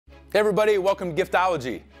Hey everybody, welcome to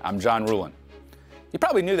Giftology. I'm John Rulin. You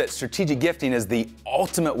probably knew that strategic gifting is the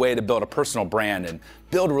ultimate way to build a personal brand and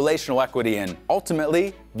build relational equity and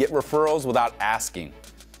ultimately get referrals without asking.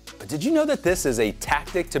 But did you know that this is a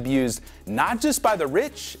tactic to be used not just by the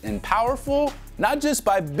rich and powerful, not just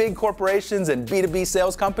by big corporations and B2B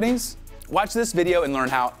sales companies? Watch this video and learn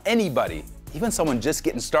how anybody, even someone just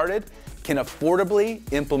getting started, can affordably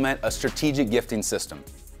implement a strategic gifting system.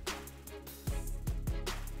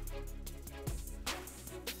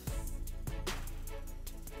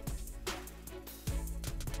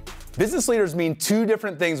 Business leaders mean two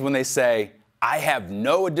different things when they say, I have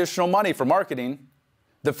no additional money for marketing.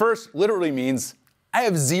 The first literally means, I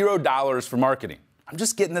have $0 for marketing. I'm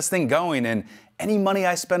just getting this thing going, and any money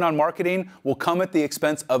I spend on marketing will come at the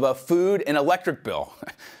expense of a food and electric bill.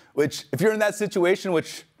 Which, if you're in that situation,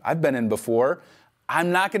 which I've been in before,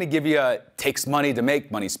 I'm not going to give you a takes money to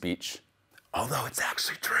make money speech, although it's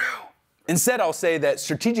actually true. Instead, I'll say that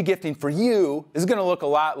strategic gifting for you is going to look a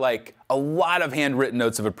lot like a lot of handwritten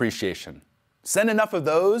notes of appreciation. Send enough of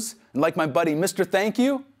those, and like my buddy Mr. Thank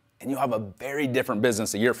You, and you'll have a very different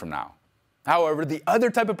business a year from now. However, the other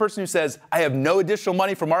type of person who says, I have no additional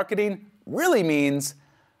money for marketing, really means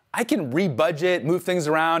I can rebudget, move things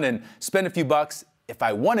around, and spend a few bucks if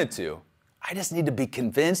I wanted to. I just need to be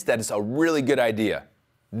convinced that it's a really good idea.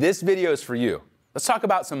 This video is for you. Let's talk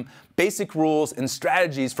about some basic rules and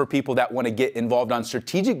strategies for people that want to get involved on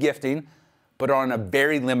strategic gifting, but are on a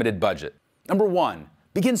very limited budget. Number one,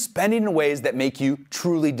 begin spending in ways that make you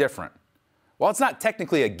truly different. While it's not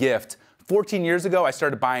technically a gift, 14 years ago, I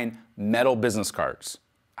started buying metal business cards.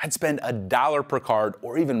 I'd spend $1 per card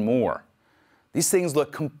or even more. These things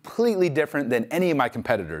look completely different than any of my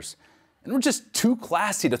competitors, and were just too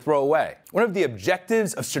classy to throw away. One of the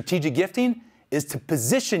objectives of strategic gifting is to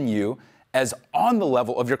position you as on the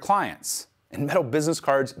level of your clients. And metal business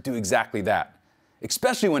cards do exactly that,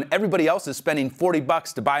 especially when everybody else is spending 40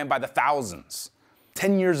 bucks to buy them by the thousands.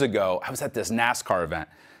 10 years ago, I was at this NASCAR event,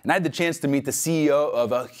 and I had the chance to meet the CEO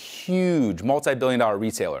of a huge multi-billion-dollar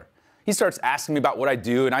retailer. He starts asking me about what I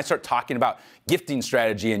do, and I start talking about gifting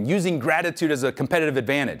strategy and using gratitude as a competitive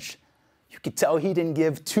advantage. You could tell he didn't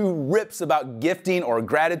give two rips about gifting or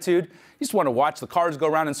gratitude. He just wanted to watch the cars go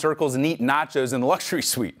around in circles and eat nachos in the luxury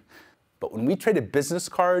suite. But when we traded business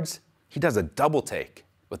cards, he does a double take.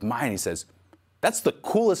 With mine, he says, that's the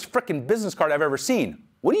coolest frickin' business card I've ever seen.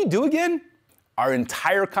 What do you do again? Our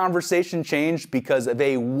entire conversation changed because of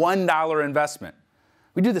a $1 investment.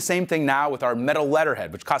 We do the same thing now with our metal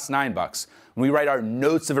letterhead, which costs $9, when we write our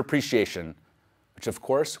notes of appreciation, which of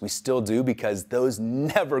course we still do because those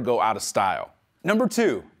never go out of style. Number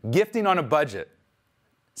two, gifting on a budget.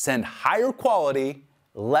 Send higher quality,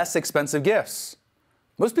 less expensive gifts.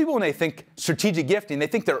 Most people, when they think strategic gifting, they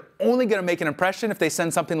think they're only going to make an impression if they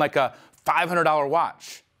send something like a $500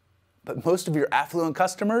 watch. But most of your affluent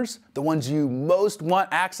customers, the ones you most want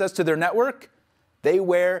access to their network, they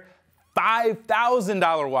wear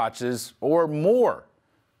 $5,000 watches or more.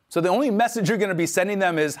 So the only message you're going to be sending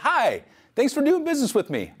them is, hi, thanks for doing business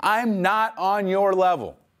with me. I'm not on your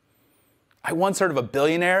level. I once heard of a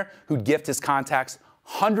billionaire who'd gift his contacts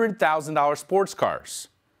 $100,000 sports cars.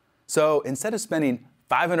 So instead of spending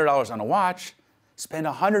 $500 on a watch, spend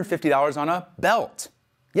 $150 on a belt.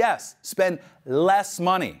 Yes, spend less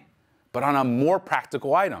money, but on a more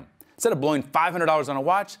practical item. Instead of blowing $500 on a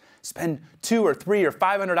watch, spend $200 or $300 or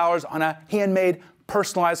 $500 on a handmade,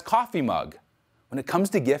 personalized coffee mug. When it comes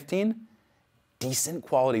to gifting, decent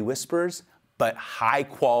quality whispers, but high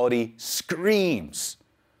quality screams.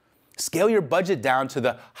 Scale your budget down to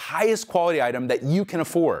the highest quality item that you can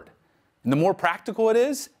afford. And the more practical it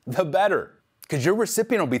is, the better. Because your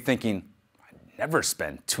recipient will be thinking, I never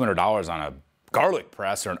spend $200 on a garlic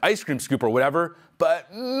press or an ice cream scoop or whatever,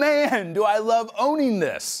 but man, do I love owning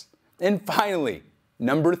this. And finally,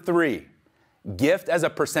 number three, gift as a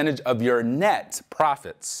percentage of your net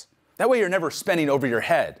profits. That way you're never spending over your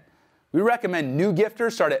head. We recommend new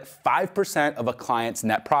gifters start at 5% of a client's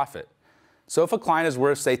net profit. So if a client is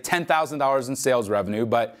worth, say, $10,000 in sales revenue,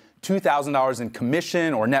 but $2,000 in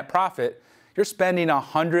commission or net profit, you're spending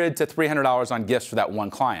 $100 to $300 on gifts for that one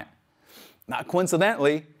client. Not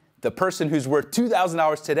coincidentally, the person who's worth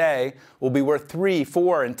 $2,000 today will be worth $3,000,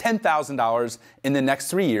 $4,000, and $10,000 in the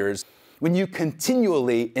next 3 years when you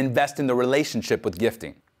continually invest in the relationship with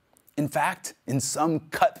gifting. In fact, in some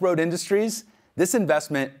cutthroat industries, this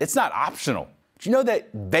investment, it's not optional. Did you know that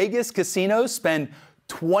Vegas casinos spend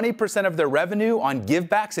 20% of their revenue on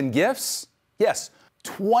givebacks and gifts? Yes,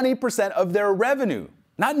 20% of their revenue.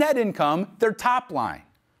 Not net income, their top line,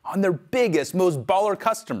 on their biggest, most baller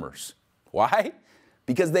customers. Why?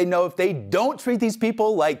 because they know if they don't treat these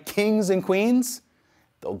people like kings and queens,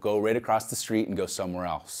 they'll go right across the street and go somewhere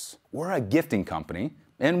else. We're a gifting company,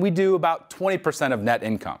 and we do about 20% of net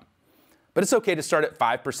income. But it's okay to start at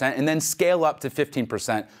 5% and then scale up to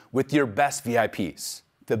 15% with your best VIPs.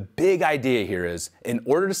 The big idea here is, in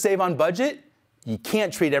order to save on budget, you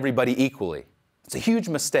can't treat everybody equally. It's a huge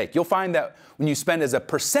mistake. You'll find that when you spend as a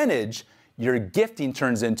percentage, your gifting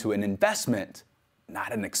turns into an investment,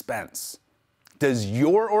 not an expense. Does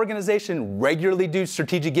your organization regularly do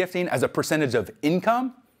strategic gifting as a percentage of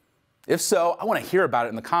income? If so, I want to hear about it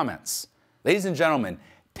in the comments. Ladies and gentlemen,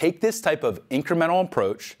 take this type of incremental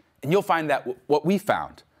approach, and you'll find that what we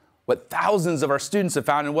found, what thousands of our students have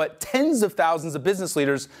found, and what tens of thousands of business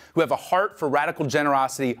leaders who have a heart for radical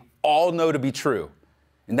generosity all know to be true.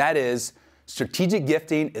 And that is, strategic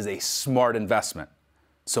gifting is a smart investment.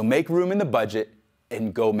 So make room in the budget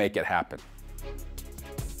and go make it happen.